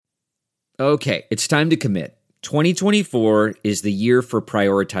Okay, it's time to commit. 2024 is the year for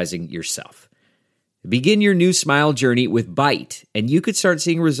prioritizing yourself. Begin your new smile journey with Byte, and you could start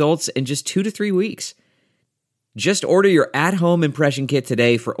seeing results in just 2 to 3 weeks. Just order your at-home impression kit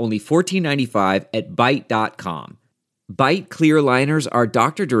today for only $14.95 at Byte.com. Byte clear liners are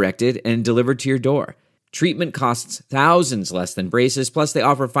doctor-directed and delivered to your door. Treatment costs thousands less than braces, plus they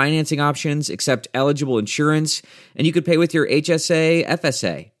offer financing options, accept eligible insurance, and you could pay with your HSA,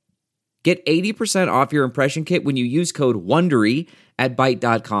 FSA. Get 80% off your impression kit when you use code WONDERY at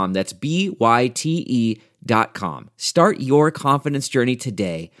Byte.com. That's BYTE.com. Start your confidence journey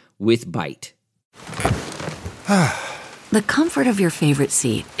today with Byte. The comfort of your favorite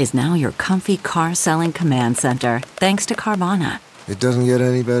seat is now your comfy car selling command center, thanks to Carvana. It doesn't get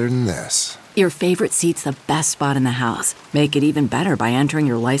any better than this. Your favorite seat's the best spot in the house. Make it even better by entering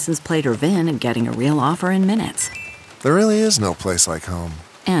your license plate or VIN and getting a real offer in minutes. There really is no place like home.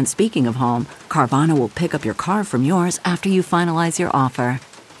 And speaking of home, Carvana will pick up your car from yours after you finalize your offer.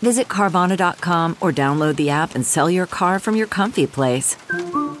 Visit Carvana.com or download the app and sell your car from your comfy place.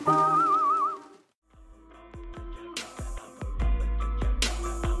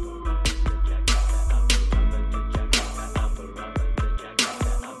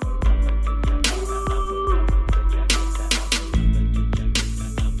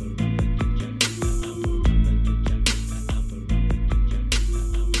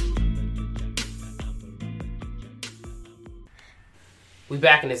 We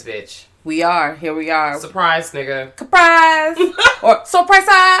back in this bitch. We are. Here we are. Surprise, nigga. Surprise! Or surprise!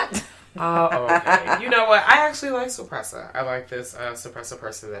 Oh, okay. You know what? I actually like Suppressor. I like this Suppressor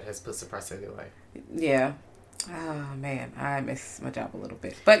person that has put Suppressor in their life. Yeah. Oh, man. I miss my job a little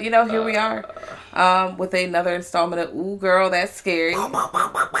bit. But, here we are. With another installment of Ooh, Girl, That's Scary.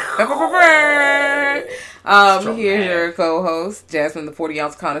 Here's your co-host, Jasmine, the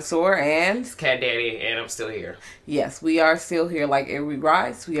 40-ounce connoisseur, and... It's Cat Daddy, and I'm still here. Yes, we are still here. Like every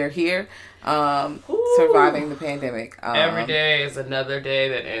rise, we are here, surviving the pandemic. Every day is another day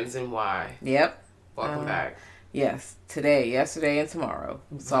that ends in Y. Yep. Welcome back. Yes, today, yesterday, and tomorrow.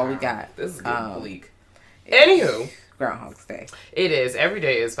 That's all we got. This is getting bleak. Anywho. Groundhog's Day. It is. Every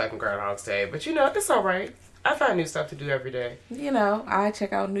day is fucking Groundhog's Day. But it's alright. I find new stuff to do every day. I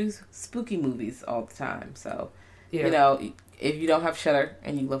check out new spooky movies all the time. So, yeah. If you don't have Shudder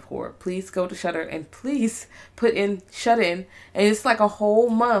and you love horror, please go to Shudder and please put in Shut In. And it's like a whole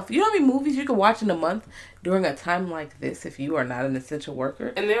month. You know how many movies you can watch in a month during a time like this if you are not an essential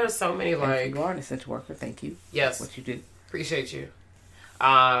worker? And there are so many, and if you are an essential worker, thank you. Yes. That's what you do. Appreciate you.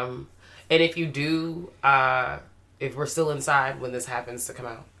 And if you do, if we're still inside when this happens to come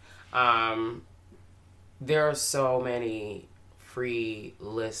out, there are so many free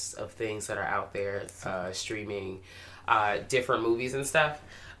lists of things that are out there streaming different movies and stuff.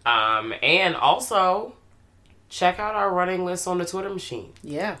 And also, check out our running list on the Twitter machine.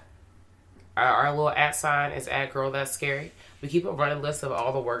 Yeah. Our little @ is @GirlThat'sScary. We keep a running list of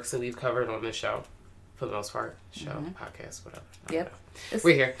all the works that we've covered on the show. For the most part. Show, podcast, whatever. Yep.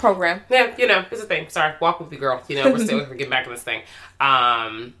 We're here. Program. Yeah, it's a thing. Sorry. Walk with me, girl. We're still getting back in this thing.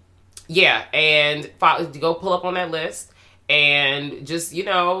 Yeah, and go pull up on that list and just,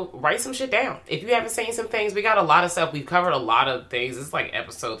 write some shit down. If you haven't seen some things, we got a lot of stuff. We've covered a lot of things. It's like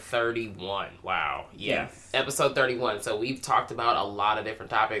episode 31. Wow. Yeah. Yes. Episode 31. So we've talked about a lot of different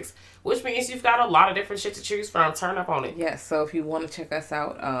topics, which means you've got a lot of different shit to choose from. Turn up on it. Yes. So if you want to check us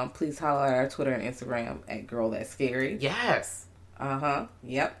out, please holler at our Twitter and Instagram @GirlThat'sScary. Yes.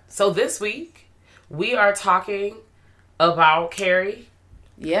 Yep. So this week, we are talking about Carrie.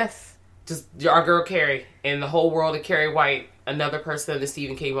 Yes. Just our girl Carrie and the whole world of Carrie White, another person in the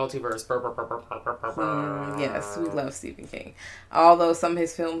Stephen King multiverse. Yes, we love Stephen King. Although some of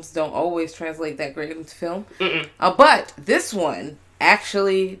his films don't always translate that great into film. But this one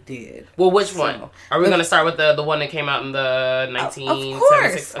actually did. Well, which one? Are we going to start with the one that came out in the 1976? Of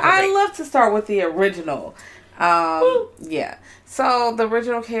course. Okay, I love to start with the original. Yeah. So, the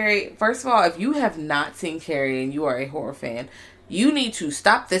original Carrie, first of all, if you have not seen Carrie and you are a horror fan, you need to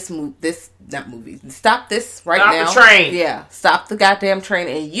stop Stop this right now. Stop the train. Yeah. Stop the goddamn train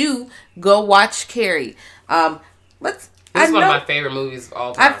and you go watch Carrie. This is one of my favorite movies of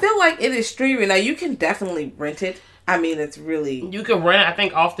all time. I feel like it is streaming. Now, you can definitely rent it. I mean, it's really... You can rent it, I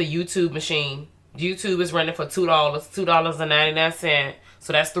think, off the YouTube machine. YouTube is rented for $2, $2.99.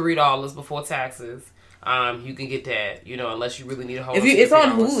 So that's $3 before taxes. You can get that, unless you really need a whole... It's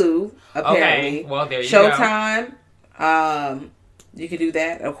on Hulu, apparently. Okay, well, there you Showtime, go. You can do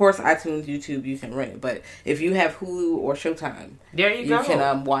that. Of course, iTunes, YouTube, you can rent it. But if you have Hulu or Showtime, there you go. You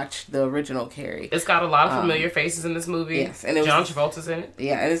can watch the original Carrie. It's got a lot of familiar faces in this movie. Yes, and John Travolta's in it.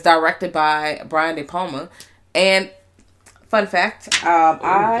 Yeah, and it's directed by Brian De Palma. And fun fact,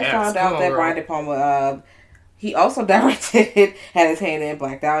 I found out that Brian De Palma, he also directed, had his hand in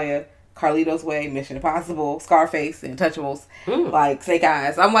Black Dahlia, Carlito's Way, Mission Impossible, Scarface, Untouchables, like Snake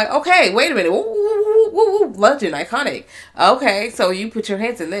Eyes. I'm like, okay, wait a minute. Woo, legend, iconic. Okay, so you put your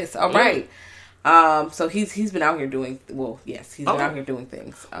hands in this. All right. So he's been out here doing, he's been out here doing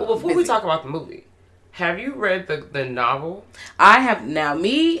things. Well, before we talk about the movie, have you read the novel? I have. Now,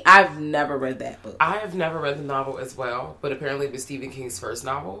 I've never read that book. I have never read the novel as well, but apparently it was Stephen King's first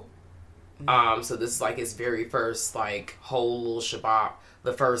novel. So this is like his very first, like, whole little shabbat.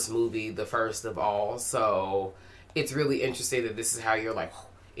 The first movie, the first of all. So it's really interesting that this is how you're, like,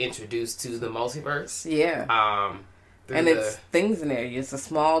 introduced to the multiverse. Yeah. And it's things in there. It's a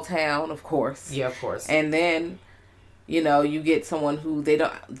small town, of course. Yeah, of course. And then, you get someone who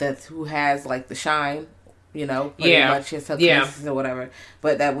who has, like, the shine, pretty much his telekinesis or whatever.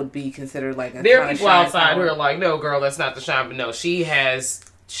 But that would be considered like a There are people outside who are like, no, girl, that's not the shine. But no, she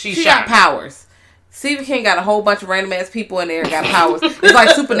got powers. Stephen King got a whole bunch of random ass people in there and got powers. It's like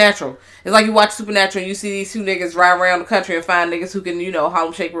Supernatural. It's like you watch Supernatural and you see these two niggas ride around the country and find niggas who can,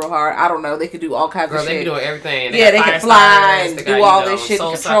 Harlem Shake real hard. I don't know. They could do all kinds of shit. They can do everything. They can fly and do all this shit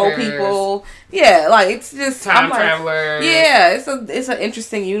and control people. Yeah, like it's just time travelers. Yeah, it's an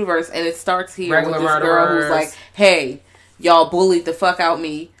interesting universe, and it starts here Regular with this murderers. girl who's like, "Hey, y'all bullied the fuck out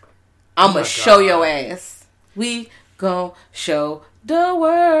me. I'm gonna show your ass. We gonna show the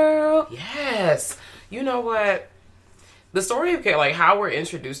world." Yes. You know what? The story of Carrie, like how we're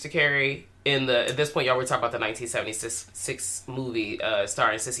introduced to Carrie at this point, y'all were talking about the 1976 movie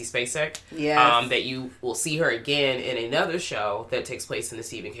starring Sissy Spacek. Yes. That you will see her again in another show that takes place in the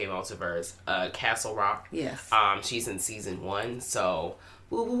Stephen King multiverse, Castle Rock. Yes. She's in season 1, so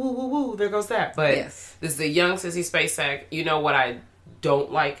woo, woo, woo, woo, woo, there goes that. But yes. This is the young Sissy Spacek. You know what I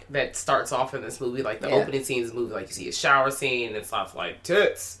don't like that starts off in this movie? Like the opening scene of the movie, like you see a shower scene, and it's lots like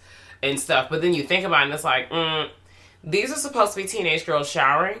tits and stuff. But then you think about it, and it's like, these are supposed to be teenage girls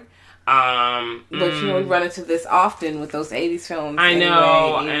showering. But we run into this often with those 80s films. I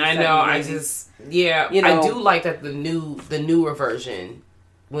know, anyway, and I know. I just, I do like that the newer version,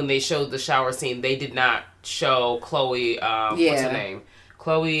 when they showed the shower scene, they did not show Chloe. What's her name?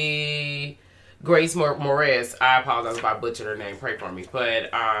 Chloe Grace Moretz. I apologize if I butchered her name. Pray for me.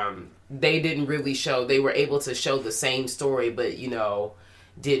 But they didn't really show. They were able to show the same story, but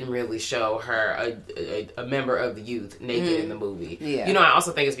didn't really show her a member of the youth naked in the movie. Yeah. I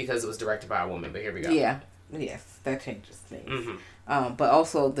also think it's because it was directed by a woman, but here we go. Yeah. Yes, that changes things. Mm-hmm. But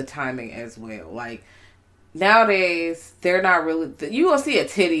also the timing as well. Like, nowadays, they're not really... You will see a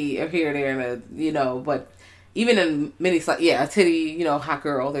titty here or there, but even in many... a titty, hot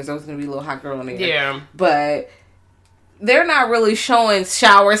girl. There's always going to be a little hot girl in there. Yeah. But they're not really showing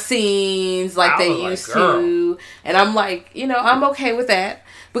shower scenes like they used to. And I'm like, I'm okay with that.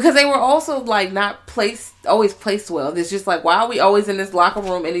 Because they were also, like, not always placed well. It's just like, why are we always in this locker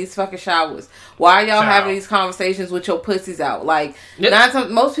room in these fucking showers? Why are y'all having these conversations with your pussies out? Like,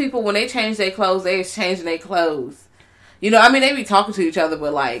 most people, when they change their clothes, they're changing their clothes. They be talking to each other,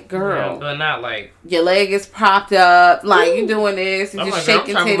 but, like, girl. Yeah, but not, like... Your leg is propped up. Like, you're doing this. You're just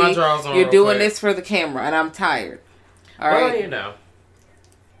shaking titty. You're doing this for the camera, and I'm tired. All right? Well,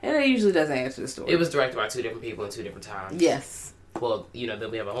 And it usually doesn't answer the story. It was directed by 2 different people in 2 different times. Yes. Well,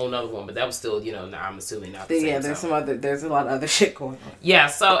 then we have a whole nother one, but that was still, I'm assuming not the same. Yeah, there's a lot of other shit going on. Yeah,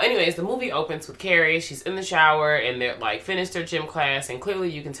 so anyways, the movie opens with Carrie. She's in the shower, and they're, like, finished their gym class, and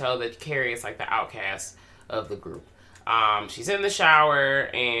clearly you can tell that Carrie is, like, the outcast of the group. She's in the shower,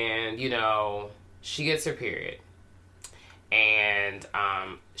 and, she gets her period. And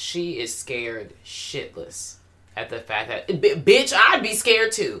she is scared shitless at the fact that, bitch, I'd be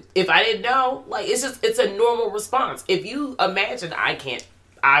scared too. If I didn't know, like, it's a normal response. If you imagine, imagine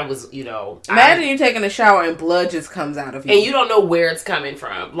you taking a shower and blood just comes out of you. And you don't know where it's coming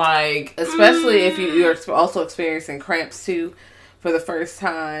from. Like, especially if you're also experiencing cramps too for the first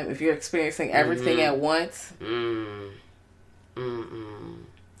time, if you're experiencing everything at once.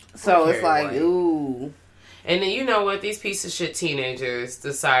 So it's like, ooh. And then you know what? These piece of shit teenagers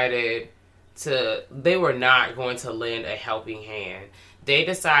decided they were not going to lend a helping hand. They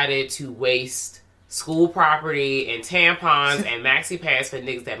decided to waste school property and tampons and maxi pads for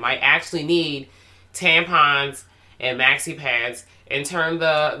niggas that might actually need tampons and maxi pads and turn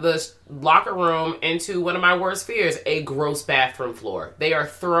the locker room into one of my worst fears, a gross bathroom floor. They are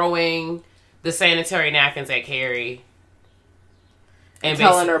throwing the sanitary napkins at Carrie. and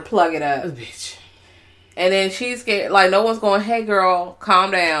telling her plug it up. Bitch. And then she's scared. Like, no one's going, hey, girl,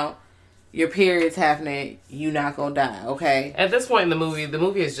 calm down. Your period's happening. You not gonna die, okay? At this point in the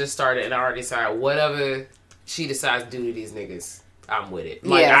movie has just started, and I already decided whatever she decides to do to these niggas, I'm with it.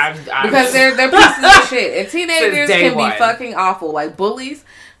 Like, yes. I've because they're pieces of shit. And teenagers can one. be fucking awful. Like, bullies.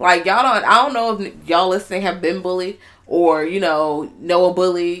 Like, I don't know if y'all listening have been bullied or, know a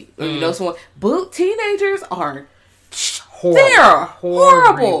bully or you know someone. Teenagers are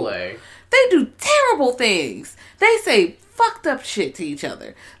horrible. They do terrible things. They say fucked up shit to each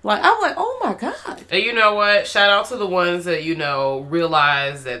other. Like, I'm like, oh my God. And you know what? Shout out to the ones that,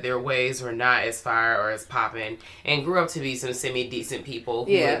 realize that their ways were not as fire or as popping and grew up to be some semi-decent people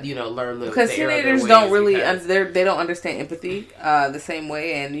who would, learn the because teenagers don't really, they don't understand empathy the same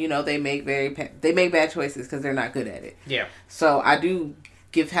way, and, they make bad choices because they're not good at it. Yeah. So I do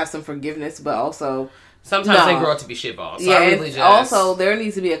have some forgiveness, but also... Sometimes they grow up to be shitballs. So yeah, I really also there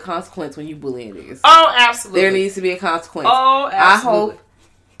needs to be a consequence when you bullying niggas. Oh, absolutely. There needs to be a consequence. Oh, absolutely. I hope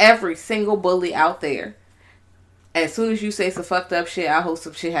every single bully out there, as soon as you say some fucked up shit, I hope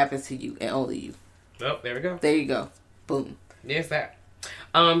some shit happens to you and only you. Oh, there we go. There you go. Boom. There's that.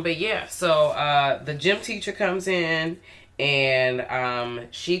 But yeah, so the gym teacher comes in. And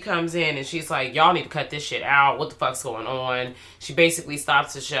she comes in and she's like, y'all need to cut this shit out. What the fuck's going on? She basically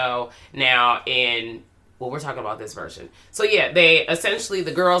stops the show. Now we're talking about this version. So yeah,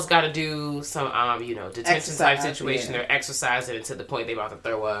 the girls got to do some, detention type situation. Yeah. They're exercising to the point they're about to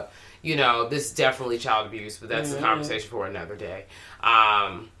throw up. This is definitely child abuse, but that's a conversation for another day.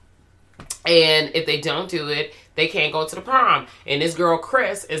 And if they don't do it, they can't go to the prom. And this girl,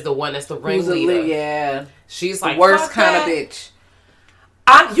 Chris, is the one that's the ringleader. Yeah. She's like, the worst kind of bitch.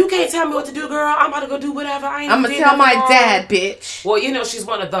 You can't tell me what to do, girl. I'm about to go do whatever. I'm going to tell my dad, bitch. Well, she's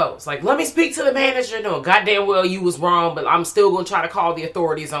one of those. Like, let me speak to the manager. No, goddamn well you was wrong, but I'm still going to try to call the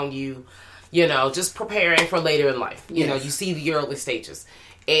authorities on you. Just preparing for later in life. You see the early stages.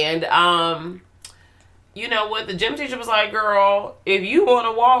 And, you know what? The gym teacher was like, girl, if you want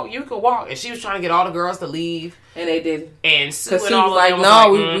to walk, you can walk. And she was trying to get all the girls to leave. And they did. And Sue and she all was like,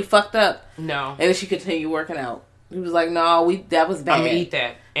 no, we fucked up. No. And then she continued working out. He was like, no, that was bad. I'm going to eat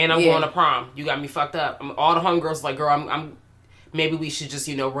that. And I'm going to prom. You got me fucked up. All the homegirls were like, girl, I'm maybe we should just,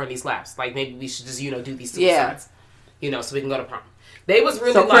 run these laps. Like, maybe we should just, do these suicides. Yeah. So we can go to prom. They was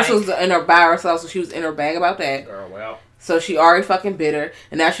really Chris was in her by herself, so she was in her bag about that. Girl, well. So she already fucking bitter.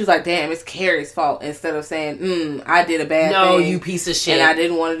 And now she's like, damn, it's Carrie's fault. Instead of saying, I did a bad thing. No, you piece of shit. And I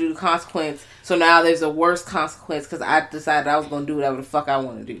didn't want to do the consequence. So now there's a worse consequence because I decided I was going to do whatever the fuck I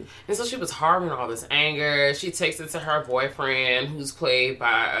want to do. And so she was harboring all this anger. She takes it to her boyfriend, who's played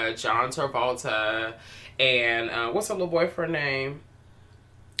by John Travolta. And what's her little boyfriend name?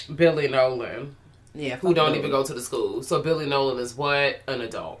 Billy Nolan. Yeah. Who don't even go to the school. So Billy Nolan is what? An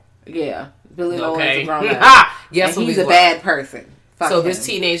adult. Yeah. Billy Nolan is a grown up. Yes, and he's a bad person. Fuck so him. This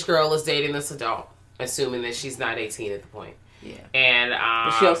teenage girl is dating this adult, assuming that she's not 18 at the point. Yeah. And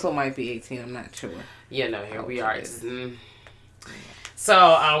but she also might be 18, I'm not sure. Yeah, no, here we are. So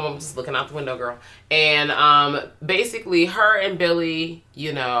I'm just looking out the window, girl. And basically her and Billy,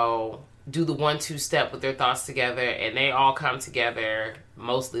 do the 1-2 step with their thoughts together, and they all come together,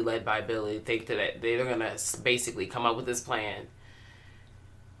 mostly led by Billy, think that they're going to basically come up with this plan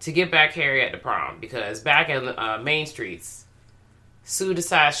to get back Carrie at the prom. Because back in Main Streets, Sue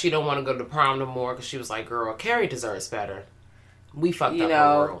decides she don't want to go to the prom no more because she was like, girl, Carrie deserves better. We fucked up the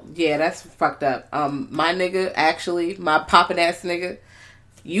world. Yeah, that's fucked up. My nigga, actually, my poppin' ass nigga,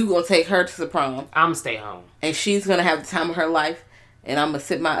 you gonna take her to the prom. I'm gonna stay home. And she's gonna have the time of her life. And I'm gonna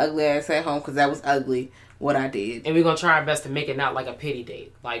sit my ugly ass at home because that was ugly what I did. And we're gonna try our best to make it not like a pity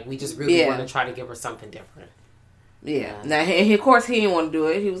date. Like, we just really want to try to give her something different. Yeah. Now, of course, he didn't want to do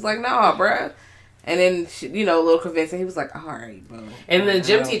it. He was like, nah, bruh. And then, a little convincing. He was like, all right, bro. And the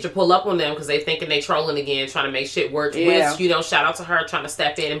gym teacher pull up on them because they thinking they trolling again, trying to make shit work. Yeah. Which, shout out to her trying to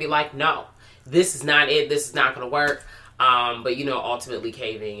step in and be like, no, this is not it. This is not going to work. But, ultimately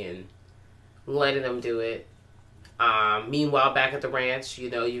caving and letting them do it. Meanwhile, back at the ranch,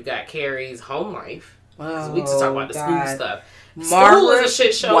 you got Carrie's home life. Oh, we just talk about the school stuff. Margaret School is a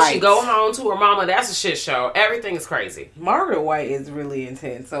shit show. White. She go home to her mama. That's a shit show. Everything is crazy. Margaret White is really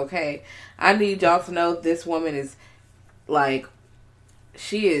intense, okay? I need y'all to know this woman is, like,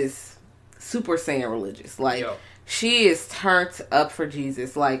 she is Super Saiyan religious. Like, she is turned up for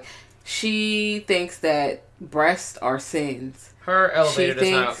Jesus. Like, she thinks that breasts are sins. Her elevator does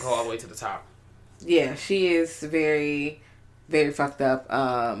not go all the way to the top. Yeah, she is very, very fucked up.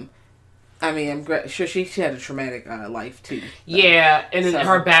 I mean, I'm sure she had a traumatic life too. Yeah, and then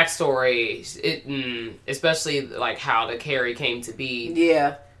her backstory, especially like how the Carrie came to be.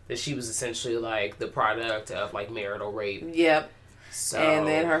 Yeah, that she was essentially like the product of like marital rape. Yep. So, and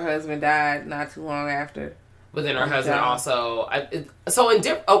then her husband died not too long after. But then her husband also.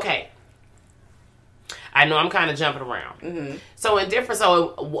 Okay. I know I'm kind of jumping around. Mm-hmm.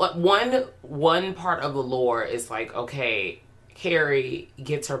 One part of the lore is like, okay, Carrie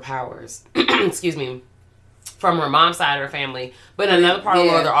gets her powers, excuse me, from her mom's side of her family. But another part of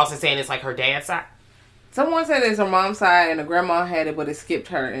the lore, they're also saying it's like her dad's side. Someone said it's her mom's side and the grandma had it, but it skipped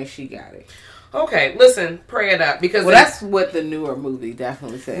her and she got it. Okay, listen, pray it up. Because that's what the newer movie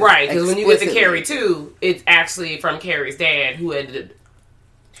definitely says. Right, because when you get to Carrie 2, it's actually from Carrie's dad who had...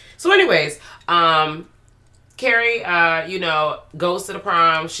 So anyways, Carrie, goes to the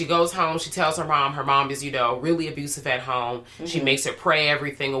prom. She goes home. She tells her mom is, really abusive at home. Mm-hmm. She makes her pray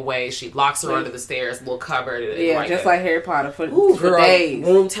everything away. She locks her under the stairs, little cupboard. Yeah, just like Harry Potter for girl, days.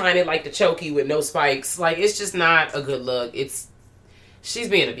 Room tiny like the Chokey with no spikes. Like, it's just not a good look. She's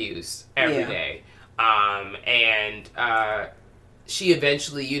being abused every day. And she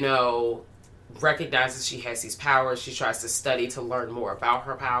eventually, recognizes she has these powers. She tries to study to learn more about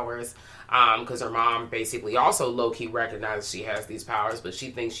her powers. Because her mom basically also low-key recognizes she has these powers, but she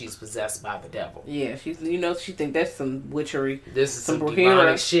thinks she's possessed by the devil. Yeah, she thinks that's some witchery. This is some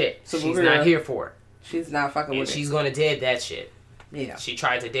demonic shit. She's not here for it. She's not fucking with it. And she's gonna dead that shit. Yeah. She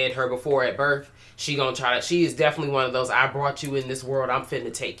tried to dead her before at birth. She is definitely one of those, I brought you in this world, I'm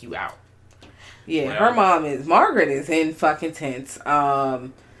finna take you out. Yeah, her mom Margaret is in fucking tense.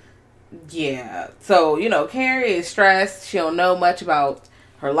 Yeah. So, Carrie is stressed. She don't know much about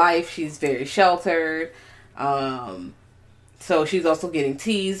her life. She's very sheltered. So she's also getting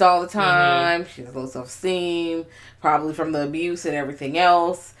teased all the time. Mm-hmm. She has low self-esteem, probably from the abuse and everything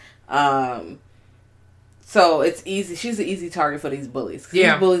else. So it's easy. She's an easy target for these bullies.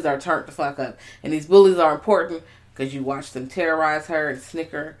 Yeah. These bullies are turned the fuck up. And these bullies are important because you watch them terrorize her and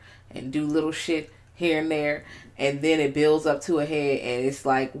snicker and do little shit here and there. And then it builds up to a head and it's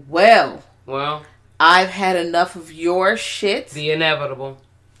like, well, I've had enough of your shit. The inevitable.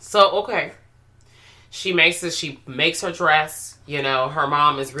 So, okay. She makes her dress. Her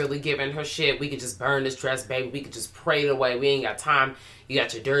mom is really giving her shit. We could just burn this dress, baby. We could just pray it away. We ain't got time. You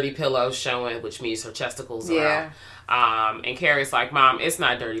got your dirty pillows showing, which means her chesticles are out. And Carrie's like, Mom, it's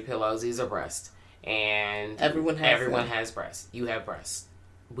not dirty pillows. These are breasts. And everyone has breasts. You have breasts.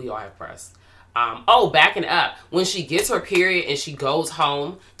 We all have breasts. Backing up. When she gets her period and she goes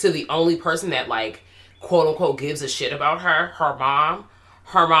home to the only person that, like, quote unquote, gives a shit about her mom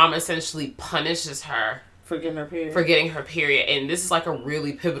essentially punishes her for getting her period. And this is like a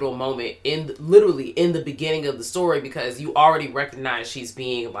really pivotal moment in the beginning of the story, because you already recognize she's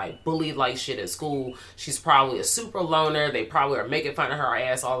being like bullied like shit at school. She's probably a super loner. They probably are making fun of her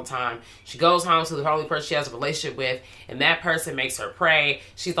ass all the time. She goes home to the only person she has a relationship with, and that person makes her pray.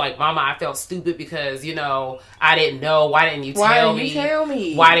 She's like, Mama, I felt stupid because, I didn't know. Why didn't you tell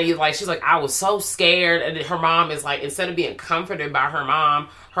me? Why didn't you, she's like, I was so scared. And then her mom is like, instead of being comforted by her mom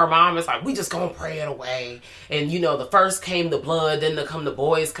is like, we just gonna pray it away. And, the first came the blood, then the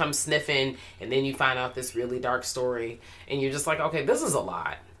boys come sniffing, and then you find out this really dark story. And you're just like, okay, this is a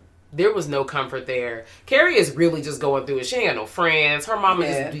lot. There was no comfort there. Carrie is really just going through it. She ain't got no friends. Her mama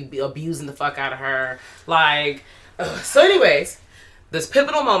just be abusing the fuck out of her. So anyways, this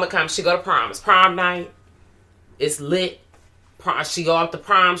pivotal moment comes. She go to prom. It's prom night. It's lit. She go up to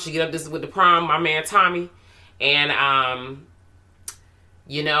prom. She get up with the prom, my man Tommy. And,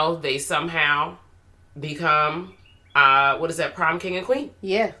 they somehow become, prom king and queen.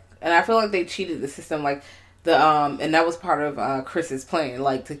 Yeah. And I feel like they cheated the system, and that was part of Chris's plan,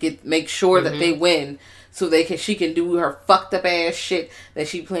 to make sure that they win so she can do her fucked up ass shit that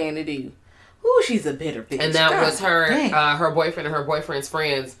she planned to do. Ooh, she's a bitter bitch. And that was her boyfriend and her boyfriend's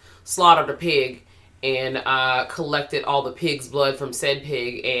friends slaughtered a pig and collected all the pig's blood from said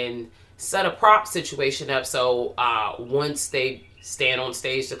pig and set a prop situation up so once they stand on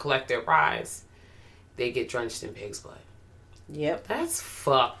stage to collect their prize, they get drenched in pig's blood. Yep. That's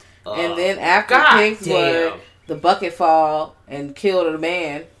fucked up. And then after pig's blood, the bucket fall and killed a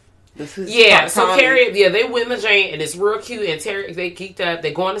man. So Carrie, they win the joint and it's real cute, and Terry, they geeked up,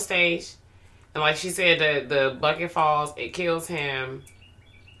 they go on the stage, and like she said, the bucket falls, it kills him.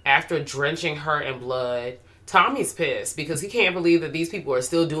 After drenching her in blood, Tommy's pissed because he can't believe that these people are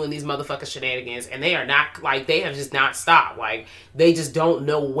still doing these motherfucking shenanigans, and they are not, they have just not stopped. They just don't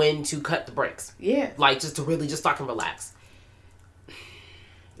know when to cut the brakes. Yeah. Just to really just fucking relax.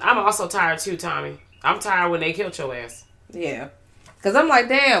 I'm also tired too, Tommy. I'm tired when they killed your ass. Yeah. Because I'm like,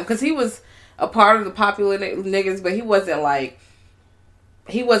 damn, because he was a part of the popular niggas, but he wasn't like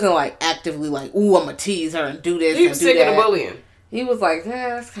actively like, ooh, I'm gonna tease her and do this. He was sick of the bullying. He was like,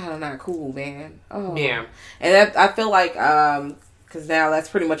 that's kind of not cool, man. Oh yeah. And I feel like because now that's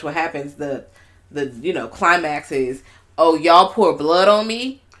pretty much what happens. The climax is, oh, y'all pour blood on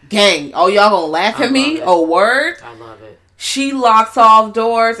me, gang. Oh, y'all gonna laugh at me? Oh, word. I love it. She locks off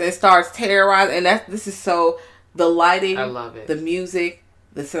doors and starts terrorizing, and this is so the lighting, I love it. The music,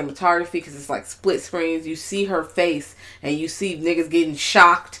 the cinematography, because it's like split screens. You see her face, and you see niggas getting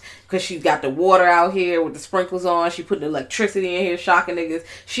shocked because she got the water out here with the sprinklers on. She putting electricity in here, shocking niggas.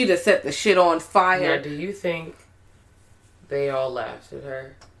 She just set the shit on fire. Now, do you think they all laughed at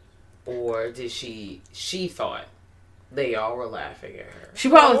her, or did she thought they all were laughing at her? She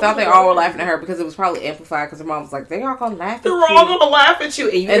probably thought they all were laughing at her because it was probably amplified because her mom was like, they all gonna laugh at you. They're all gonna laugh at you.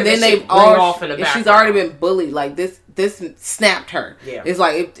 And then they all off in the background. She's already been bullied. Like, this snapped her. Yeah. It's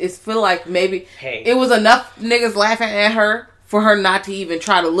like, it's feel like maybe it was enough niggas laughing at her for her not to even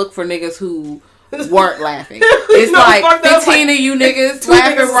try to look for niggas who weren't laughing. It's like 15 of you niggas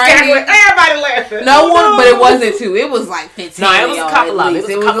laughing right here. Everybody laughing. No one, but it wasn't two. It was like 15. No, it was a couple of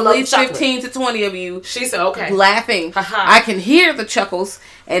them. It was at least 15 to 20 of you. She said, okay. Laughing. I can hear the chuckles,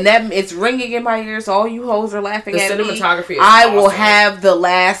 and that it's ringing in my ears. All you hoes are laughing at me. The cinematography is I awesome. will have the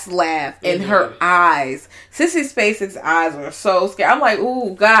last laugh in her eyes. Sissy Spacek's eyes were so scared. I'm like,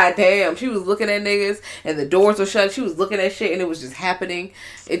 ooh, goddamn. She was looking at niggas, and the doors were shut. She was looking at shit, and it was just happening.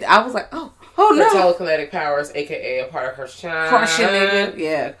 I was like, oh her no. Telekinetic powers, aka a part of her shine. Crushing niggas,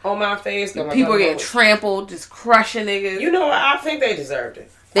 yeah. On my face. People getting trampled, just crushing niggas. You know what? I think they deserved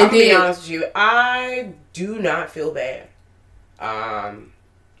it. They did. To be honest with you, I do not feel bad.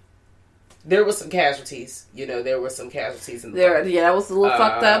 There was some casualties. There were some casualties in the there. Yeah, that was a little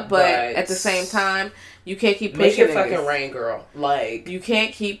fucked up, but at the same time, you can't keep pushing niggas. Make it fucking rain, girl. Like, you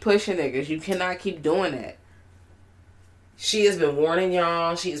can't keep pushing niggas. You cannot keep doing that. She has been warning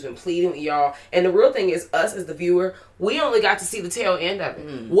y'all. She has been pleading with y'all. And the real thing is, us as the viewer, we only got to see the tail end of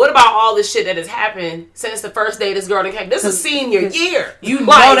it. What about all this shit that has happened since the first day this girl came? This is senior year. You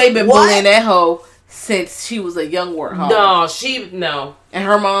know they've been bullying that hoe since she was a young warthog. No. And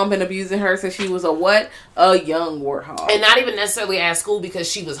her mom been abusing her since she was a young warthog. And not even necessarily at school, because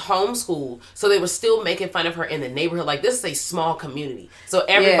she was homeschooled. So they were still making fun of her in the neighborhood. Like, this is a small community. So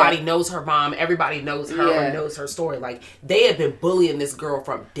everybody knows her mom. Everybody knows her and knows her story. Like, they have been bullying this girl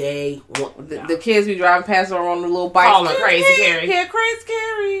from day one. The kids be driving past her on the little bikes. Calling her Crazy Carrie. Yeah, Crazy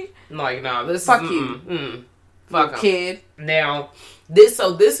Carrie. Like, no, this Fuck is... you. Fuck kid. Now, this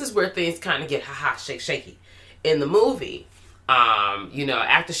is where things kind of get shaky. In the movie...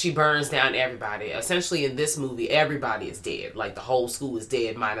 after she burns down everybody, essentially in this movie, everybody is dead. Like, the whole school is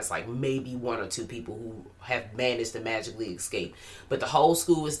dead, minus like maybe one or two people who have managed to magically escape. But the whole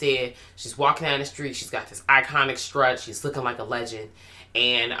school is dead. She's walking down the street. She's got this iconic strut. She's looking like a legend.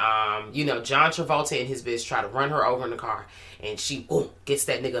 And, John Travolta and his bitch try to run her over in the car. And she gets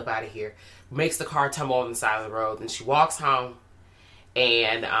that nigga up out of here. Makes the car tumble on the side of the road. And she walks home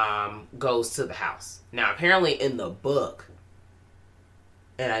and goes to the house. Now, apparently in the book...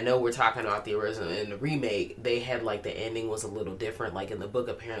 And I know we're talking about the original. In the remake, they had, like, the ending was a little different. Like, in the book,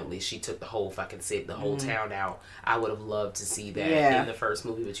 apparently, she took the whole fucking city, the whole town out. I would have loved to see that in the first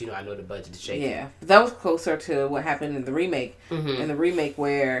movie, but, I know the budget is shaky. Yeah, but that was closer to what happened in the remake. In the remake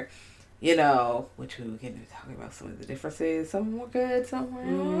where, which we were getting to talking about some of the differences. Some were good, some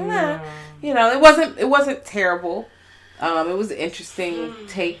were it wasn't terrible. It was an interesting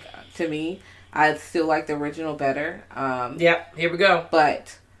take to me. I still like the original better. Yep, here we go.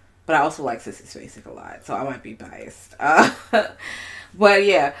 But I also like Sissy Spacek a lot, so I might be biased. But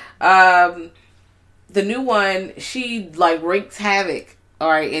yeah, the new one, she like wreaks havoc,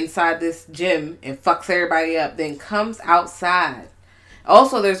 inside this gym and fucks everybody up. Then comes outside.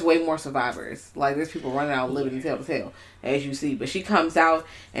 Also, there's way more survivors. Like, there's people running out living tail to tail, as you see. But she comes out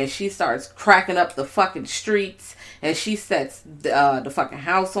and she starts cracking up the fucking streets. And she sets the fucking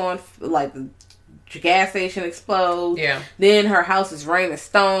house on, like the gas station explodes. Yeah. Then her house is raining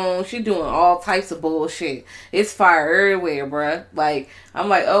stones. She doing all types of bullshit. It's fire everywhere, bruh. Like, I'm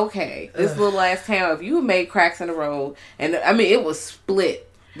like, okay, this little ass town, if you made cracks in the road, and I mean, it was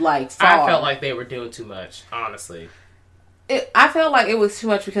split like far. I felt like they were doing too much, honestly. I felt like it was too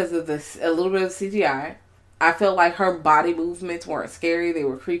much because of a little bit of CGI. I felt like her body movements weren't scary. They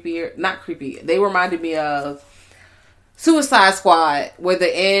were creepier. Not creepy. They reminded me of Suicide Squad, where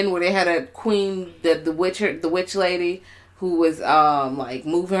they had a queen, the witch lady, who was like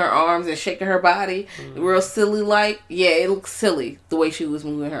moving her arms and shaking her body, real silly like. Yeah, it looked silly the way she was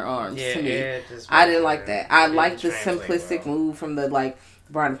moving her arms to me. I didn't like that. I liked the simplistic move from the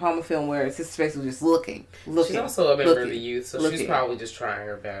Brian De Palma film where it's just basically just looking. She's also a member of the youth, so she's probably just trying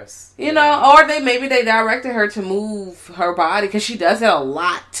her best. You know, or maybe they directed her to move her body because she does it a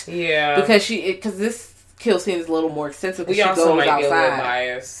lot. Yeah. Because this kill scene is a little more extensive because she also goes might outside. Be a little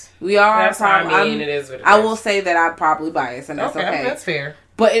biased. We are. That's it is what it is. I will say that I'm probably biased, and that's okay. That's fair.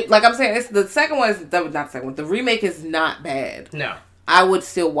 But like I'm saying, the second one is not the second one. The remake is not bad. No. I would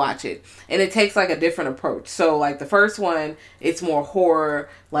still watch it. And it takes like a different approach. So like the first one, it's more horror.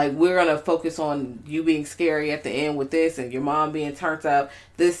 Like we're going to focus on you being scary at the end with this and your mom being turned up.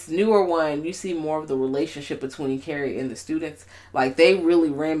 This newer one, you see more of the relationship between Carrie and the students. Like they really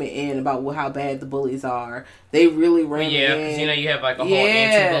ram it in about how bad the bullies are. They really ram it in. Yeah, because you have like a whole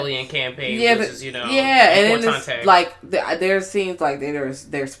anti-bullying campaign, which is, and then it's like there's scenes like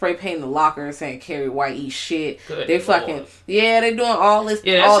they're spray painting the locker saying Carrie White eats shit. Good they Lord. Fucking they're doing all this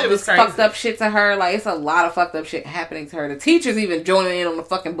fucked up shit to her. Like it's a lot of fucked up shit happening to her. The teacher's even joining in on the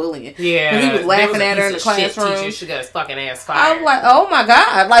fucking bullying. Yeah, he was laughing at her in the classroom. Teacher, she got his fucking ass fired. I'm like, oh my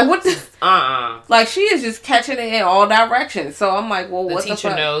god, like what the Like she is just catching it in all directions. So I'm like, well, what the fuck? The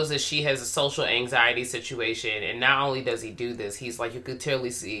teacher knows that she has a social anxiety situation, and not only does he do this, he's like, you could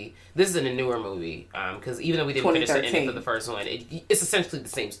totally see this is in a newer movie, because even though we didn't finish the ending for the first one, it's essentially the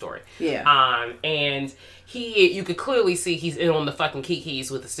same story. Yeah. And you could clearly see he's in on the fucking kikis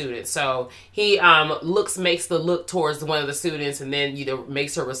with the students. So he makes the look towards one of the students, and then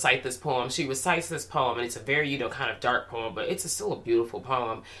makes her recite this poem. She recites this poem, and it's a very kind of dark poem, but it's still a beautiful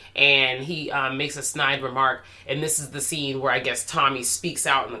poem. And he makes a snide remark, and this is the scene where I guess Tommy speaks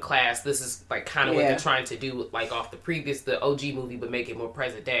out in the class. This is like kind of what they're trying to do, like off the OG movie, but make it more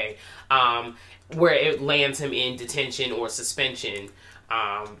present day, where it lands him in detention or suspension.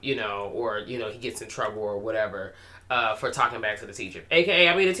 Or he gets in trouble or whatever for talking back to the teacher.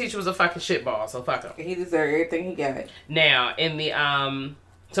 AKA, the teacher was a fucking shitball, so fuck him. He deserved everything he got. Now, in the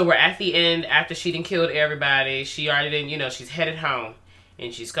so we're at the end after she done killed everybody. She already done, she's headed home,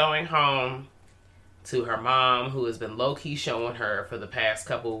 and she's going home to her mom, who has been low key showing her for the past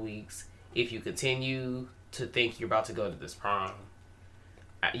couple of weeks. If you continue to think you're about to go to this prom,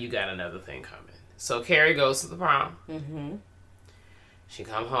 you got another thing coming. So Carrie goes to the prom. Mm-hmm. She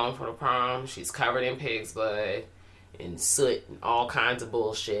come home from the prom. She's covered in pig's blood and soot and all kinds of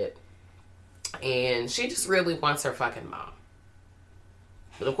bullshit. And she just really wants her fucking mom.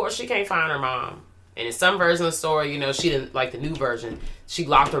 But of course she can't find her mom. And in some version of the story, she didn't, like the new version, she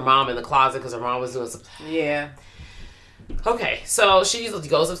locked her mom in the closet because her mom was doing something. Yeah. Okay, so she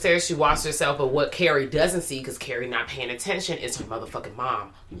goes upstairs, she washes herself, but what Carrie doesn't see, because Carrie not paying attention, is her motherfucking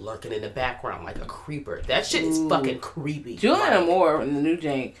mom lurking in the background like a creeper. That shit is fucking creepy. Julianne Moore in the new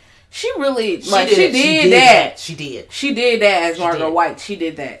Jane, she really, she did that. She did that as Margaret White. She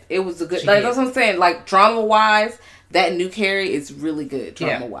did that. It was a good, that's what I'm saying, like drama-wise, that new Carrie is really good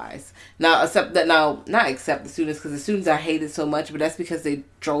drama-wise. Now, not except the students, because the students I hated so much, but that's because they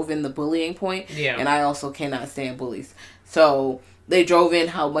drove in the bullying point. Yeah. And I also cannot stand bullies. So they drove in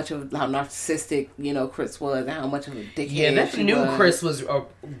how narcissistic, Chris was, and how much of a dickhead. Yeah, that new Chris was a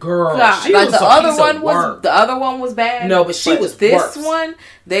girl. God, she was the other one was bad. No, but she was this worse. One,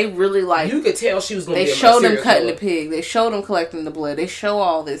 they really you could tell she was going to be They showed him cutting the pig. They showed him collecting the blood. They show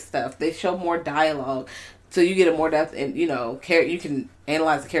all this stuff. They show more dialogue. So you get a more depth, and you can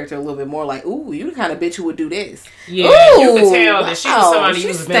analyze the character a little bit more. Like, ooh, you the kind of bitch who would do this. Yeah, you could tell that she was somebody you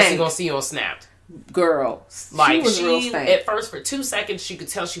was eventually gonna see on Snapped. Girl, like she at first for 2 seconds she could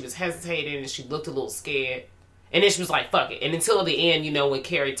tell she was hesitating and she looked a little scared, and then she was like, "Fuck it." And until the end, when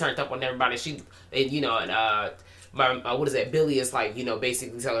Carrie turned up on everybody, what is that? Billy is like,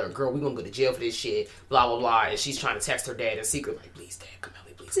 basically telling her, "Girl, we gonna go to jail for this shit." Blah blah blah, and she's trying to text her dad in secret, like, "Please, Dad, come help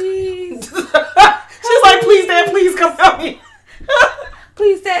me, please." She's like, "Please, Dad, please come help me."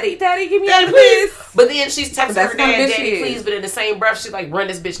 Please, Daddy, give me Daddy, please. But then she's texting her dad, "Daddy, please." But in the same breath, she's like, "Run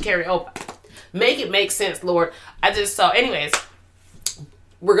this bitch Carrie over." Make it make sense, Lord. Anyways,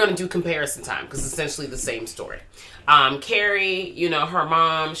 we're going to do comparison time because it's essentially the same story. Carrie, her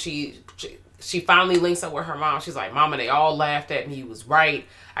mom, she finally links up with her mom. She's like, "Mama, they all laughed at me. You was right.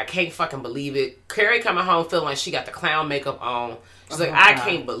 I can't fucking believe it." Carrie coming home feeling like she got the clown makeup on. She's like, "I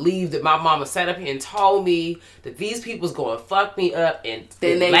can't believe that my mama sat up here and told me that these people's going to fuck me up and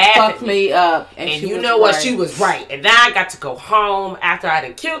then they fucked me up. And you know what? She was right. And now I got to go home after I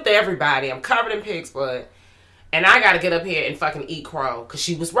done killed everybody. I'm covered in pig's blood. And I got to get up here and fucking eat crow because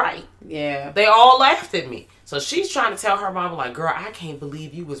she was right." Yeah. They all laughed at me. So she's trying to tell her mom, like, "Girl, I can't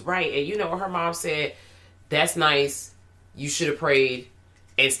believe you was right." And what her mom said? "That's nice. You should have prayed,"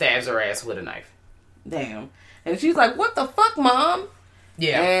 and stabs her ass with a knife. Damn. And she's like, "What the fuck, Mom?"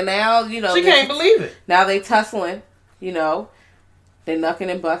 Yeah. And now, she can't believe it. Now they tussling, They're knucking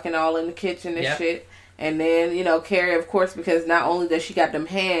and bucking all in the kitchen and shit. And then, you know, Carrie, of course, because not only does she got them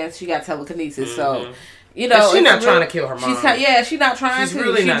hands, she got telekinesis. So, you know, she's not trying to kill her mom. She's not trying to.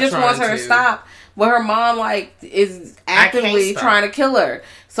 Really she just wants her to stop. But her mom, like, is actively trying to kill her.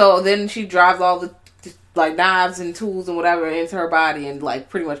 So then she drives all the, like, knives and tools and whatever into her body and, like,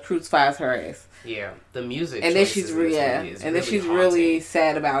 pretty much crucifies her ass. Yeah, the music. And then she's really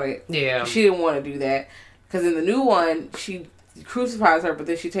sad about it. Yeah, she didn't want to do that because in the new one she crucifies her, but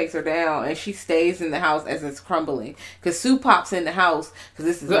then she takes her down and she stays in the house as it's crumbling. Because Sue pops in the house because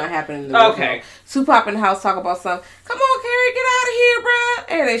this is not happening in the original. Sue pop in the house, talk about something. Come on, Carrie, get out of here,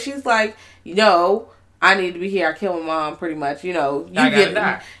 bruh. And then she's like, "No, I need to be here. I killed my mom, pretty much. You know, you get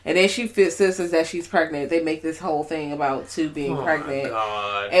die." And then she says that she's pregnant. They make this whole thing about Sue being pregnant.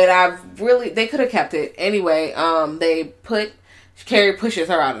 God. And they could have kept it. Anyway, Carrie pushes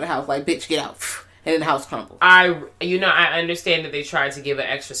her out of the house, like, bitch, get out. And then the house crumbles. I understand that they tried to give an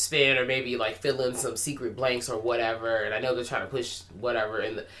extra spin or maybe, like, fill in some secret blanks or whatever. And I know they're trying to push whatever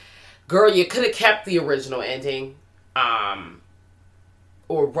in the... Girl, you could have kept the original ending.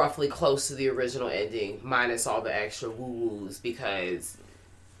 Or roughly close to the original ending, minus all the extra woo-woos, because...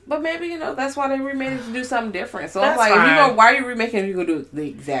 But maybe, you know, that's why they remade it to do something different. So it's like, why are you remaking it if you're going to do the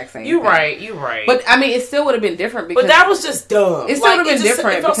exact same thing? You're right. But, I mean, it still would have been different because... But that was just dumb. It still would have been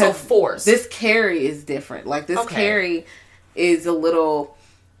different it felt so forced. This Carrie is different. Like, this Carrie is a little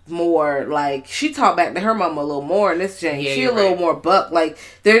more, like... She talked back to her mama a little more in this Jane. She's a little more buck. Like,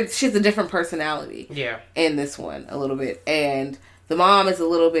 she's a different personality. Yeah. In this one, a little bit. And the mom is a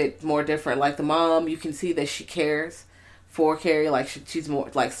little bit more different. Like, the mom, you can see that she cares for Carrie, like she's more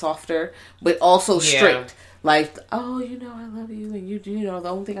like softer, but also strict. Like, oh, you know, I love you, and you know the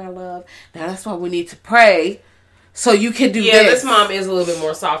only thing I love. Now that's why we need to pray, so you can do this. Yeah, this mom is a little bit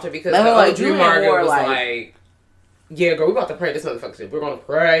more softer because Drew Margaret was like, yeah, girl, we about to pray this motherfucker. We're gonna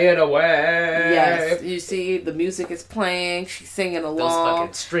pray it away. Yes, you see the music is playing. She's singing along. Those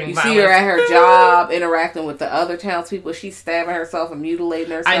fucking string you violence. See her at her job interacting with the other townspeople. She's stabbing herself and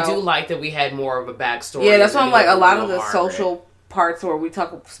mutilating herself. I do like that we had more of a backstory. Yeah, that's why I'm like a lot of the social parts where we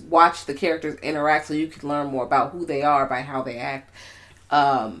watch the characters interact, so you can learn more about who they are by how they act.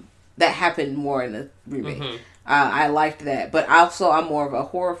 That happened more in the remake. Mm-hmm. I liked that, but also I'm more of a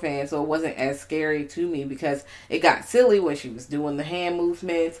horror fan, so it wasn't as scary to me because it got silly when she was doing the hand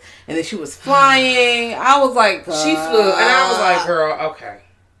movements and then she was flying. I was like, she flew, and I was like, girl, okay.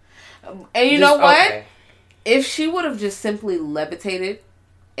 And you know what? Okay. If she would have just simply levitated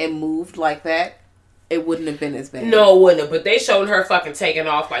and moved like that, it wouldn't have been as bad. No, it wouldn't have. But they showed her fucking taking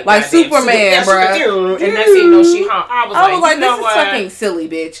off like Superman, bro. And next thing you know, she hung. I was like, this is fucking silly,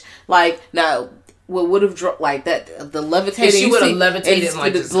 bitch. Like, now. What would have dropped like that? The levitating. She would have levitated and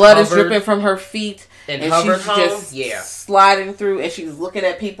like the blood is dripping from her feet, and she's just sliding through, and she's looking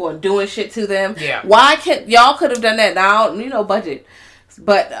at people and doing shit to them. Yeah. Why can't y'all could have done that now? You know, budget,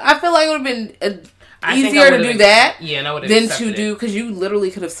 but I feel like it would have been easier to do that. Than to do because you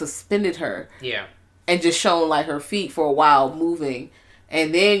literally could have suspended her. Yeah. And just shown like her feet for a while moving.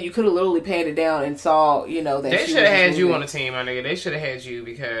 And then you could have literally panned it down and saw, you know, that they should have had you on the team, my nigga. They should have had you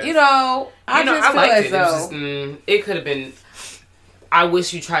because I liked it. It could have been. I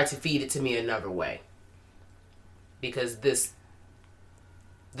wish you tried to feed it to me another way because this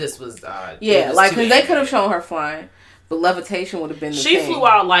was like because they could have shown her flying, but levitation would have been. She flew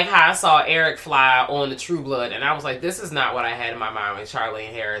out like how I saw Eric fly on the True Blood, and I was like, this is not what I had in my mind when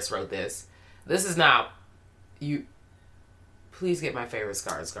Charlene Harris wrote this. This is not you. Please get my favorite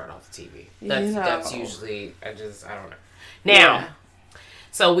Skarsgård off the TV. That's usually, I don't know. Now,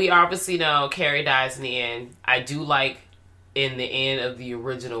 so we obviously know Carrie dies in the end. I do like in the end of the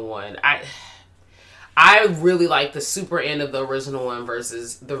original one. I really like the super end of the original one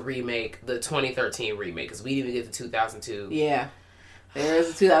versus the remake, the 2013 remake, because we didn't even get the 2002. Yeah. There is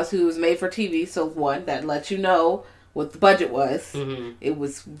a 2002. It was made for TV, so one, that lets you know what the budget was. Mm-hmm. It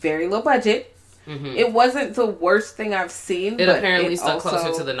was very low budget. Mm-hmm. It wasn't the worst thing I've seen. It apparently stuck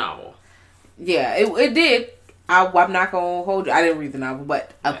closer to the novel. Yeah, it did. I'm not going to hold you. I didn't read the novel,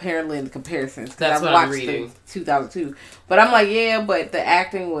 but apparently in the comparisons. That's what I'm reading. 2002. But I'm like, yeah, but the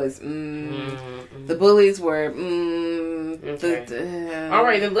acting was, the bullies were, okay. All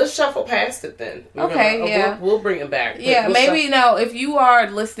right, then let's shuffle past it then. We'll bring it back. Yeah, maybe now, if you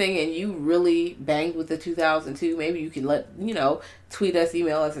are listening and you really banged with the 2002, maybe you can tweet us,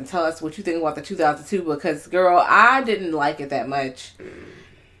 email us, and tell us what you think about the 2002, because, girl, I didn't like it that much.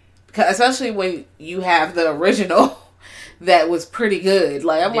 Especially when you have the original that was pretty good.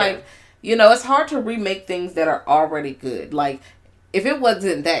 Like, I'm like, it's hard to remake things that are already good. Like, if it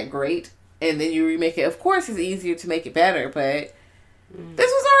wasn't that great and then you remake it, of course it's easier to make it better, but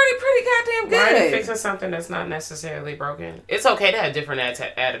This was already pretty goddamn good. Why are they fixing something that's not necessarily broken? It's okay to have different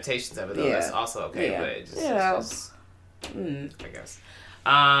adaptations of it, though. That's also okay, but it just, I guess.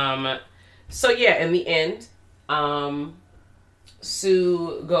 So yeah, in the end,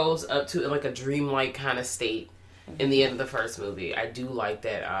 Sue goes up to like a dreamlike kind of state in the end of the first movie. I do like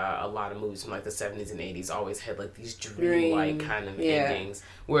that a lot of movies from like the 70s and 80s always had like these dreamlike kind of endings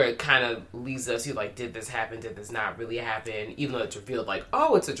where it kind of leaves us, you like, did this happen? Did this not really happen? Even though it's revealed like,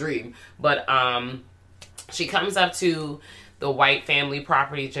 oh, it's a dream. But she comes up to the White family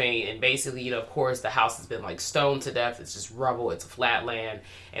property chain, and basically, you know, of course, the house has been like stoned to death. It's just rubble. It's a flat land,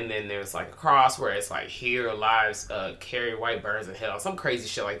 and then there's like a cross where it's like, here lies Carrie White burns in hell, some crazy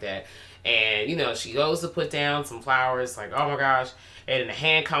shit like that. And you know, she goes to put down some flowers, like, oh my gosh, and then the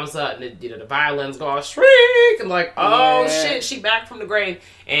hand comes up, and the violins go all shriek, and like, oh shit, she back from the grave,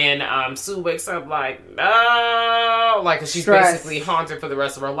 and Sue wakes up like, no, like, she's basically haunted for the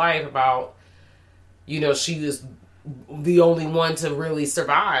rest of her life about, you know, she was the only one to really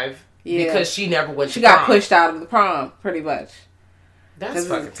survive because she never went. She got pushed out of the prom, pretty much. That's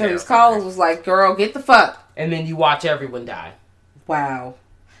fucking terrible. Because Collins was like, "Girl, get the fuck." And then you watch everyone die. Wow.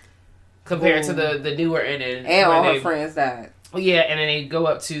 Compared to the newer ending, and all her friends died. Yeah, and then they go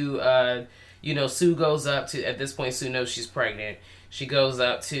up to, you know, Sue goes up to. At this point, Sue knows she's pregnant. She goes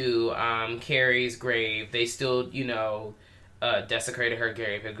up to Carrie's grave. They still, you know, desecrated her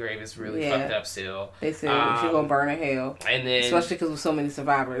grave. Her grave is really fucked up still. They said she's gonna burn in hell. And then, especially because with so many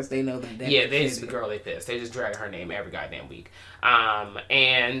survivors, they know that. They pissed. They just drag her name every goddamn week.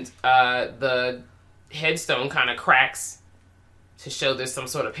 And the headstone kind of cracks to show there's some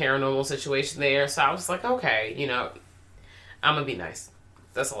sort of paranormal situation there. So I was like, okay, you know, I'm gonna be nice.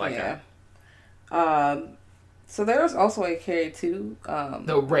 That's all I got. So there was also a Carrie 2.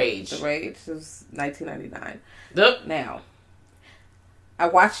 The Rage. The Rage. It was 1999. Yep. Now, I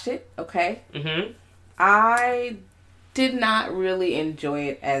watched it, okay? Mm-hmm. I did not really enjoy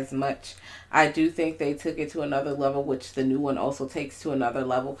it as much. I do think they took it to another level, which the new one also takes to another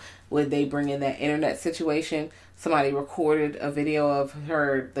level, where they bring in that internet situation. Somebody recorded a video of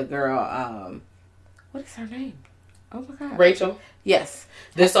her, the girl, what is her name? Oh my God. Rachel. Yes.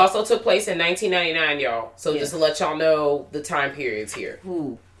 This also took place in 1999, y'all. So just to let y'all know the time periods here.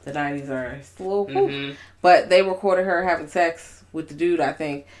 Ooh, the 90s are a little, but they recorded her having sex with the dude, I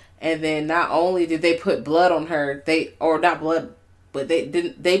think. And then not only did they put blood on her, but they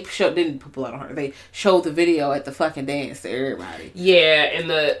didn't put blood on her. They showed the video at the fucking dance to everybody. Yeah, and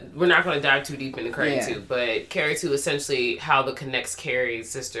we're not going to dive too deep into Carrie 2, but Carrie 2 essentially how the connects Carrie's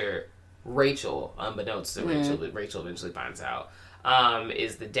sister Rachel, unbeknownst to Rachel, but Rachel eventually finds out,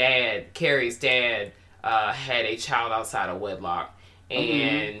 is the dad, Carrie's dad, had a child outside of wedlock,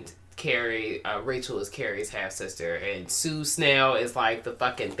 and Rachel is Carrie's half sister, and Sue Snell is like the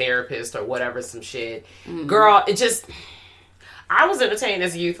fucking therapist or whatever, some shit. Girl, it just. I was entertained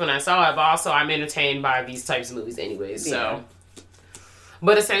as a youth when I saw it, but also I'm entertained by these types of movies anyways, so.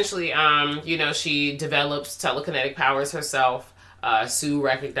 But essentially, you know, she develops telekinetic powers herself. Sue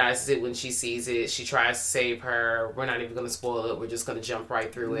recognizes it when she sees it. She tries to save her. We're not even going to spoil it. We're just going to jump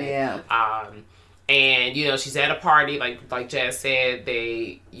right through it. Yeah. And, you know, she's at a party, like Jazz said,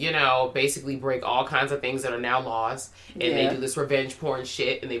 they, you know, basically break all kinds of things that are now laws. And they do this revenge porn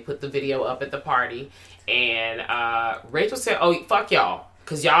shit, and they put the video up at the party. And Rachel said, oh, fuck y'all,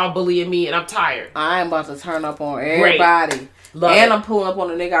 because y'all bullying me, and I'm tired. I'm about to turn up on everybody. I'm pulling up on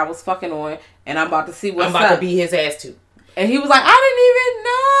the nigga I was fucking on, and I'm about to see what's up. I'm about to beat his ass, too. And he was like, I didn't even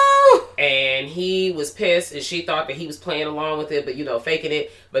know. And he was pissed, and she thought that he was playing along with it, but, you know, faking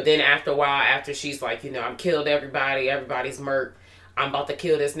it. But then after a while, after she's like, you know, I'm killed everybody's murked, I'm about to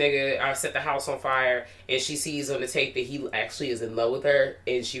kill this nigga, I set the house on fire, and she sees on the tape that he actually is in love with her,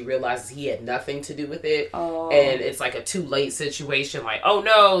 and she realizes he had nothing to do with it. And it's like a too late situation, like, oh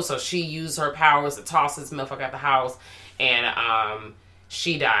no, so she used her powers to toss this motherfucker out the house, and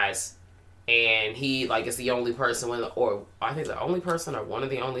she dies. And he, like, is the only person, or I think the only person or one of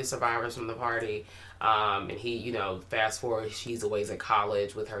the only survivors from the party. And he, you know, fast forward, she's away at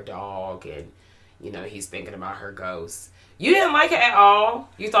college with her dog, and, you know, he's thinking about her ghost. You didn't like it at all?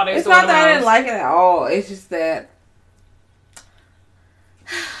 You thought it was doing the most? It's not that I didn't like it at all. It's just that.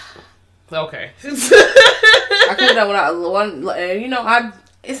 Okay. I could have done you know,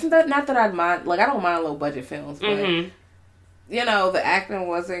 it's not that I'd mind, like, I don't mind low budget films, but. You know, the acting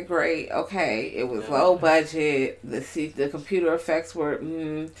wasn't great. Okay, it was low budget. The computer effects were,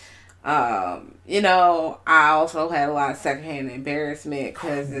 You know, I also had a lot of secondhand embarrassment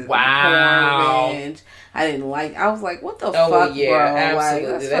because of wow. porn revenge. I was like, what the fuck, yeah, bro?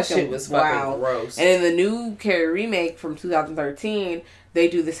 absolutely. Like, that shit was fucking gross. And in the new Carrie remake from 2013, they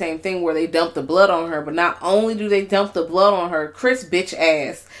do the same thing where they dump the blood on her. But not only do they dump the blood on her, Chris bitch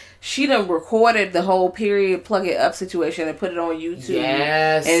ass, she done recorded the whole period plug it up situation and put it on YouTube.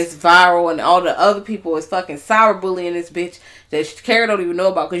 Yes. And it's viral, and all the other people is fucking cyberbullying this bitch that Carrie don't even know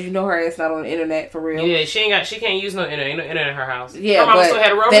about because you know her ass not on the internet for real. Yeah, she can't use no internet. Ain't no internet in her house. Yeah, her mama but still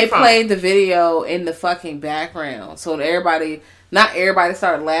had a they phone. played the video in the fucking background. So not everybody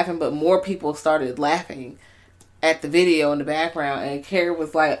started laughing, but more people started laughing at the video in the background, and Carrie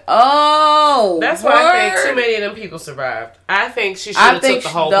was like, "Oh, that's why I think too many of them people survived. I think she should have took the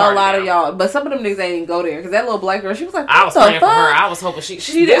whole part. A lot of y'all, but some of them niggas ain't even go there because that little black girl, she was like, I was praying for her. I was hoping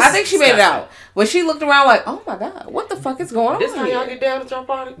she did. I think she made it out, but she looked around like, "Oh my god, what the fuck is going on?" This how y'all get down to jump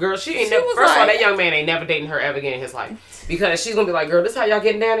on it, girl. She ain't never. First of all, that young man ain't never dating her ever again in his life because she's gonna be like, "Girl, this how y'all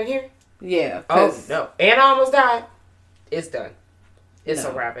getting down in here?" Yeah. Oh no, and I almost died. It's done. It's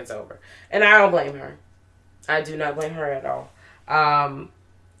a wrap. It's over, and I don't blame her. I do not blame her at all.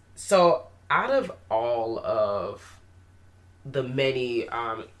 So out of all of the many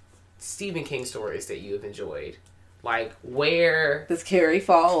Stephen King stories that you have enjoyed, like where does Carrie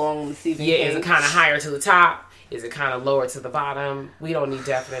fall on the Stephen King? Is it kind of higher to the top? Is it kind of lower to the bottom? We don't need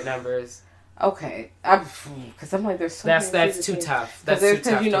definite numbers. Okay, because I'm like, there's so many. That's too tough. That's too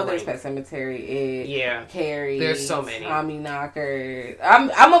tough. You know, there's Pet Sematary, Carrie, there's so many. Tommy Knocker. I'm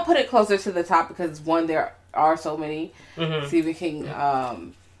gonna put it closer to the top because one, there are so many Stephen King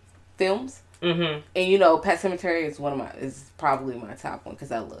films, and you know, Pet Sematary is probably my top one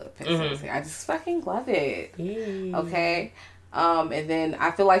because I love Pet Sematary. I just fucking love it. Okay, and then I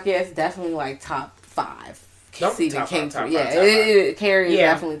feel like it's definitely like top 5. Stephen King, Carrie is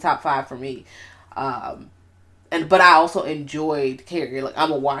definitely top 5 for me. But I also enjoyed Carrie. Like, I'm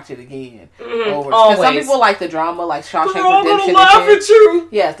gonna watch it again. Because some people like the drama, like Shawshank Redemption. Laugh at you.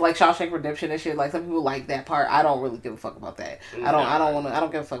 Yes, like Shawshank Redemption and shit. Like, some people like that part. I don't really give a fuck about that. I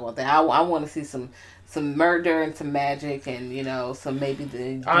don't give a fuck about that. I want to see some murder and some magic and, you know, some maybe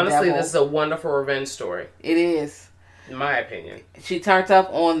the honestly, devil. This is a wonderful revenge story. It is, in my opinion. She turned up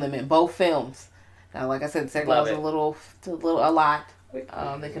on them in both films. Now, like I said, the second one was a lot. They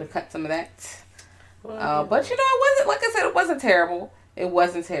could have cut some of that. But, you know, it wasn't, like I said, it wasn't terrible. It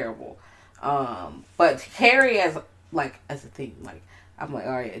wasn't terrible. But Carrie as a theme, like, I'm like,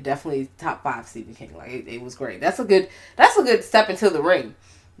 all right, definitely top 5 Stephen King. Like, it was great. That's a good step into the ring.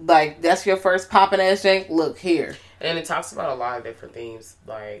 Like, that's your first popping ass jank. Look here. And it talks about a lot of different themes,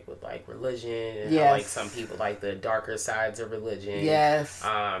 like with like religion and how, like, some people like the darker sides of religion. Yes.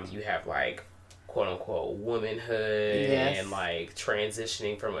 You have like quote unquote womanhood and like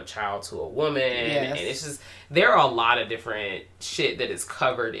transitioning from a child to a woman. And it's just, there are a lot of different shit that is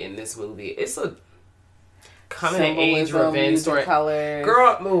covered in this movie. It's a coming of age revenge story. Colors.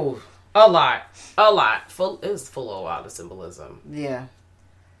 Girl, move. A lot. It was full of a lot of symbolism. Yeah.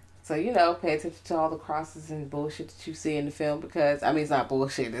 So, you know, pay attention to all the crosses and bullshit that you see in the film because, I mean, it's not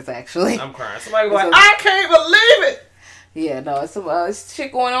bullshit. It's actually... I'm crying. Somebody like, I can't believe it! Yeah, no, it's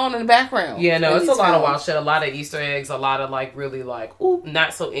shit going on in the background. Yeah, no, it's a lot of wild shit. A lot of Easter eggs. A lot of, like, really, like, ooh,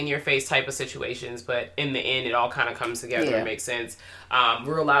 not so in-your-face type of situations. But in the end, it all kind of comes together and makes sense.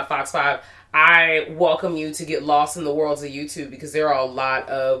 Real Live Fox 5. I welcome you to get lost in the worlds of YouTube because there are a lot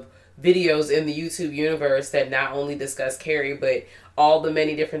of videos in the YouTube universe that not only discuss Carrie, but all the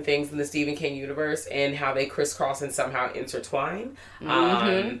many different things in the Stephen King universe and how they crisscross and somehow intertwine.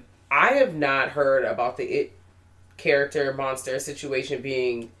 I have not heard about the It character monster situation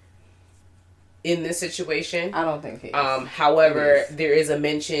being in this situation. I don't think it is. However, there is a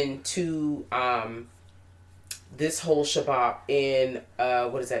mention to this whole shabab in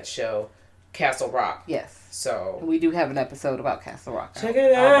what is that show? Castle Rock. Yes. So we do have an episode about Castle Rock. Check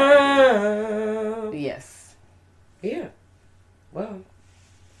it out. Yes. Yeah. Well,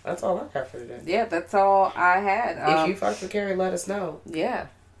 that's all I got for today. Yeah, that's all I had. If you fucked with Carrie, let us know. Yeah.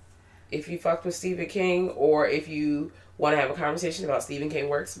 If you fucked with Stephen King, or if you want to have a conversation about Stephen King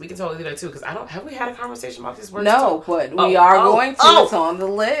works, we can totally do that too. Because have we had a conversation about these works? No, but we are going to. It's on the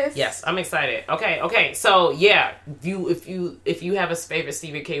list. Yes, I'm excited. Okay. So yeah, if you have a favorite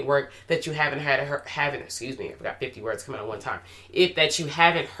Stephen King work that you haven't excuse me, I forgot 50 words coming out at one time. That you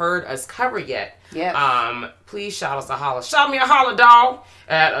haven't heard us cover yet. Yeah. Please shout us a holler. Shout me a holler, dog,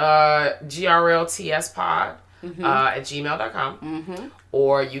 at grltspod at gmail.com.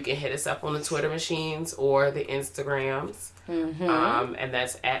 Or you can hit us up on the Twitter machines or the Instagrams. And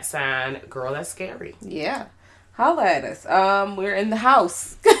that's @ Girl That's Scary. Yeah. Holla at us. We're in the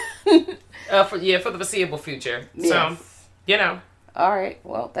house. For the foreseeable future. Yes. So, you know. All right.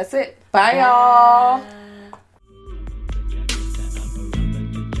 Well, that's it. Bye, y'all.